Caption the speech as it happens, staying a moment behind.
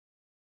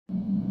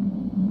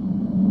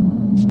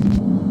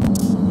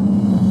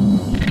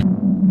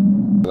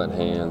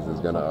Hands is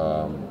going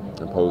to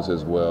impose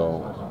his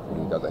will.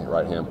 He got the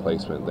right hand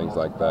placement, things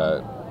like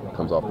that.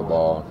 Comes off the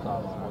ball.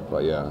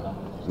 But yeah,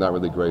 not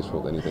really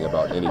graceful with anything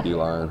about any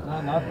D-line.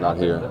 Not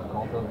here.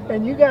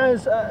 And you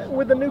guys,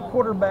 with the new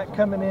quarterback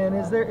coming in,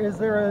 is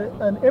there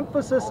an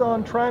emphasis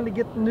on trying to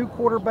get the new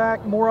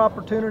quarterback more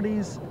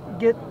opportunities,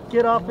 get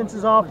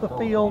offenses off the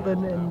field,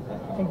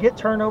 and get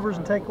turnovers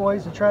and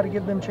takeaways to try to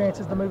give them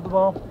chances to move the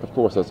ball? Of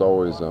course, that's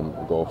always a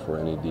goal for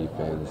any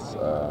defense.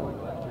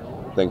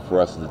 I think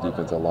for us as a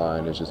defensive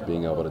line is just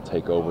being able to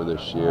take over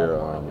this year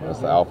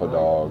as the alpha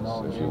dogs,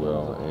 if you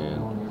will,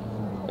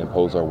 and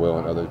impose our will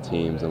on other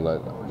teams and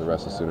let the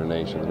rest of Sooner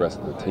Nation, the rest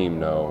of the team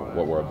know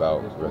what we're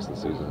about the rest of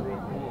the season.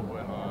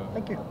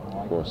 Thank you.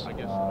 Of course.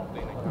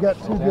 You got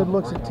 2 good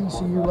looks at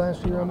TCU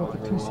last year. I'm with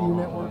the TCU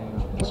network.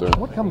 Yes, sir.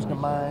 What comes to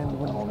mind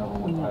when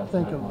you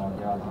think of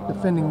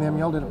defending them?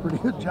 Y'all did a pretty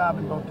good job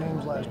in both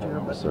games last year,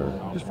 but Yes, sir.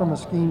 Just from a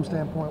scheme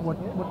standpoint, what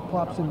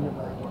pops in your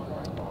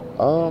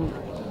mind?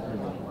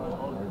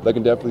 They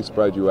can definitely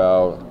spread you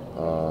out,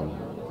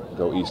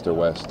 go east or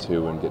west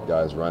too, and get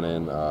guys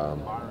running.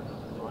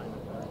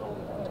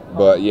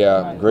 But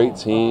yeah, great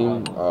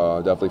team.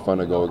 Definitely fun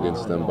to go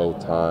against them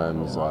both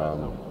times.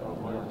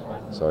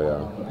 So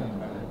yeah.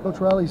 Coach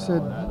Riley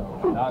said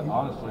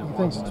he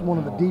thinks it's one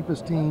of the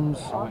deepest teams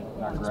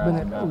that's been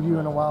at OU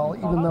in a while,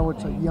 even though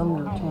it's a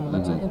younger team.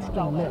 That's an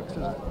interesting mix,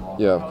 isn't it?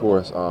 Yeah, of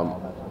course.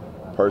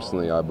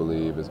 Personally, I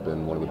believe it's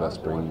been one of the best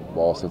spring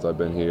balls since I've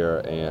been here,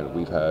 and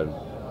we've had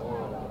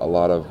a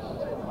lot of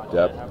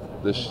depth.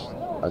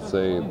 I'd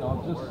say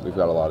we've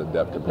got a lot of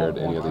depth compared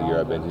to any other year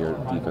I've been here,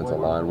 defensive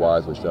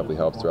line-wise, which definitely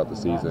helps throughout the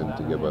season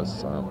to give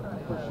us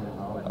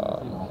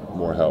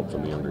more help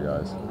from the younger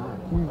guys.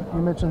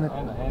 You mentioned that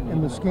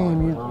in the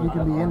scheme you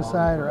can be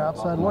inside or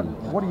outside.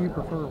 What do you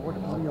prefer? What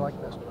do you like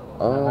best?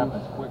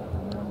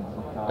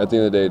 At the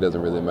end of the day, it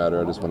doesn't really matter.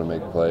 I just want to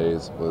make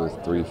plays, whether it's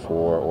 3,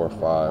 4, or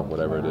 5,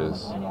 whatever it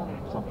is.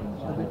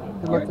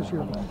 Good luck this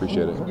year.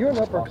 Appreciate it. You're an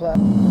upper class.